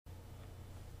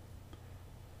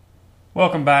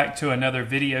Welcome back to another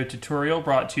video tutorial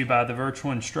brought to you by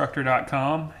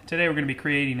thevirtualinstructor.com. Today we're going to be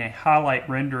creating a highlight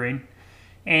rendering.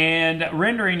 And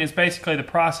rendering is basically the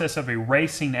process of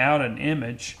erasing out an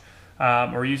image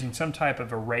or using some type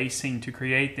of erasing to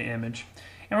create the image.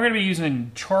 And we're going to be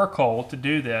using charcoal to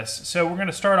do this. So we're going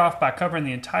to start off by covering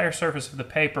the entire surface of the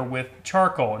paper with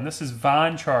charcoal. And this is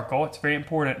vine charcoal. It's very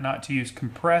important not to use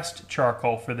compressed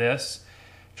charcoal for this.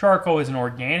 Charcoal is an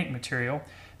organic material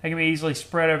that can be easily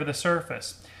spread over the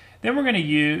surface. Then we're going to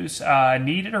use a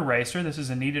kneaded eraser. This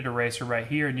is a kneaded eraser right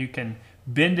here, and you can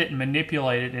bend it and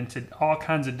manipulate it into all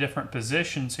kinds of different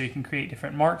positions so you can create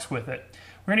different marks with it.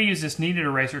 We're going to use this kneaded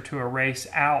eraser to erase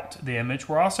out the image.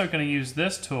 We're also going to use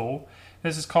this tool.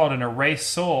 This is called an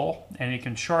Erase-Sul, and you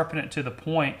can sharpen it to a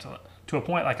point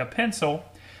like a pencil,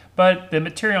 but the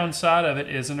material inside of it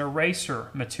is an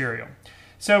eraser material.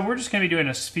 So we're just going to be doing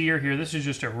a sphere here. This is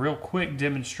just a real quick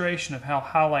demonstration of how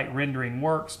highlight rendering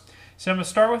works. So I'm going to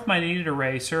start with my kneaded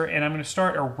eraser, and I'm going to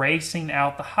start erasing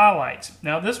out the highlights.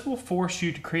 Now this will force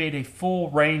you to create a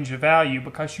full range of value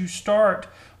because you start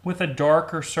with a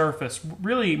darker surface,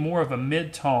 really more of a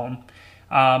mid-tone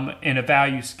in a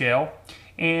value scale.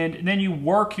 And then you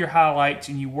work your highlights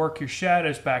and you work your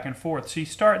shadows back and forth. So you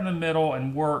start in the middle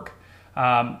and work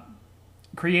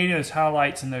creating those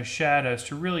highlights and those shadows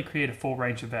to really create a full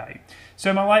range of value.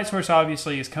 So my light source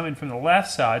obviously is coming from the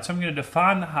left side, so I'm going to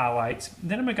define the highlights.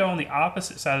 Then I'm going to go on the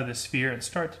opposite side of the sphere and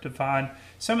start to define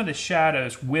some of the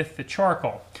shadows with the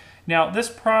charcoal. Now this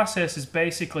process is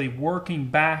basically working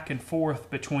back and forth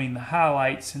between the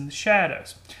highlights and the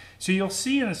shadows. So you'll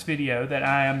see in this video that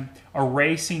I am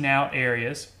erasing out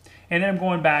areas, and then I'm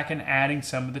going back and adding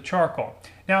some of the charcoal.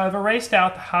 Now I've erased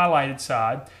out the highlighted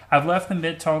side, I've left the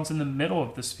midtones in the middle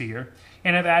of the sphere,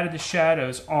 and I've added the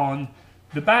shadows on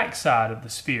the back side of the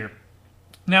sphere.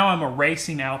 Now I'm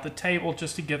erasing out the table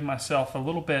just to give myself a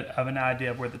little bit of an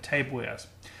idea of where the table is.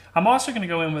 I'm also going to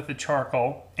go in with the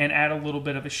charcoal and add a little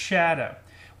bit of a shadow.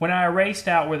 When I erased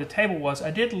out where the table was, I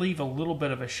did leave a little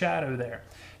bit of a shadow there.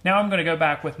 Now I'm going to go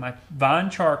back with my vine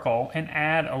charcoal and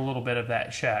add a little bit of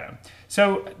that shadow.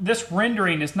 So this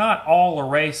rendering is not all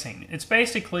erasing. It's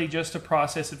basically just a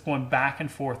process of going back and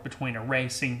forth between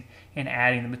erasing and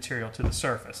adding the material to the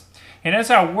surface. And as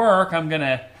I work, I'm going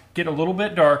to get a little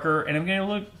bit darker and I'm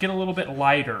going to get a little bit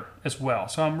lighter as well.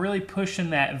 So I'm really pushing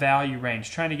that value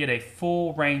range, trying to get a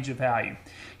full range of value.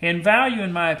 And value,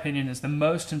 in my opinion, is the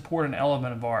most important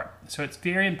element of art. So it's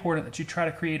very important that you try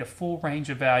to create a full range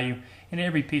of value in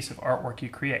every piece of artwork you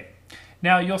create.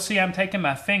 Now you'll see I'm taking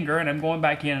my finger and I'm going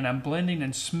back in and I'm blending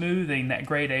and smoothing that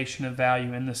gradation of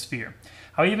value in the sphere.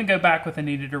 I'll even go back with a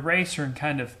kneaded eraser and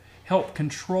kind of help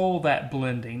control that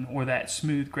blending or that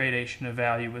smooth gradation of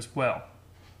value as well.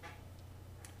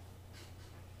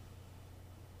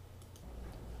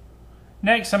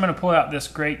 Next, I'm going to pull out this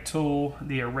great tool,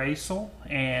 the Erase-Sul,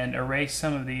 and erase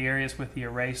some of the areas with the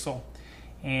Erase-Sul.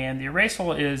 And the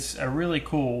Erase-Sul is a really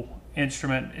cool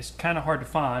instrument. It's kind of hard to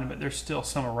find, but there's still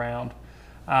some around.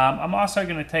 I'm also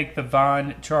going to take the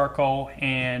vine charcoal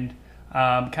and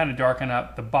kind of darken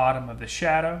up the bottom of the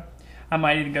shadow. I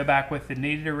might even go back with the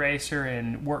kneaded eraser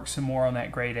and work some more on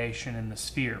that gradation in the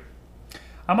sphere.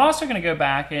 I'm also going to go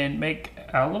back and make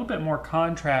a little bit more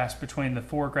contrast between the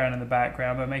foreground and the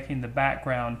background by making the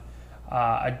background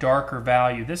a darker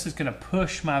value. This is going to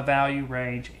push my value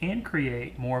range and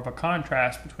create more of a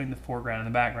contrast between the foreground and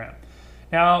the background.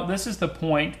 Now this is the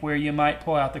point where you might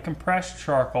pull out the compressed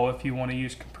charcoal if you want to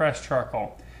use compressed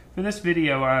charcoal. For this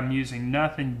video I'm using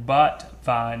nothing but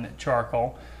vine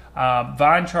charcoal.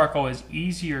 Vine charcoal is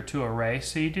easier to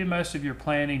erase, so you do most of your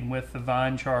planning with the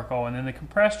vine charcoal, and then the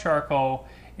compressed charcoal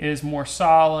is more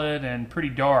solid and pretty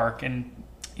dark, and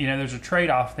you know there's a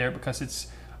trade-off there because it's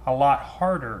a lot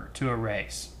harder to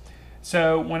erase.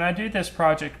 So when I do this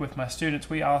project with my students,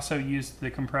 we also use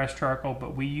the compressed charcoal,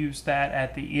 but we use that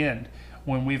at the end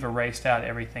when we've erased out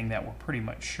everything that we're pretty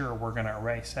much sure we're going to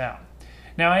erase out.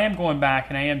 Now I am going back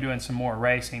and I am doing some more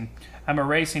erasing. I'm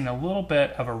erasing a little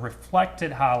bit of a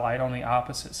reflected highlight on the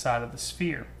opposite side of the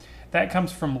sphere. That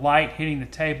comes from light hitting the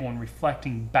table and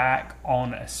reflecting back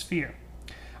on a sphere.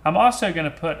 I'm also going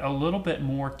to put a little bit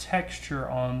more texture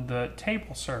on the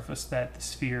table surface that the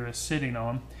sphere is sitting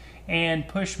on and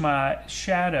push my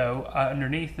shadow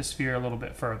underneath the sphere a little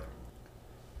bit further.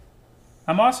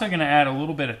 I'm also going to add a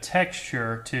little bit of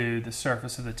texture to the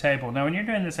surface of the table. Now when you're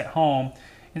doing this at home,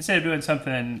 instead of doing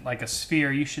something like a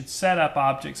sphere, you should set up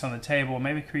objects on the table,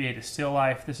 maybe create a still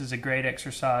life. This is a great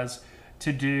exercise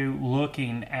to do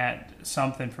looking at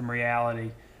something from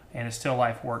reality, and a still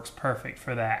life works perfect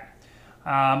for that.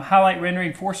 Highlight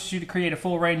rendering forces you to create a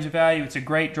full range of value. It's a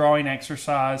great drawing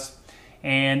exercise,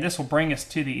 And this will bring us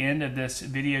to the end of this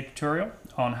video tutorial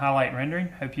on highlight rendering.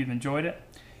 Hope you've enjoyed it,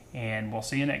 and we'll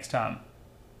see you next time.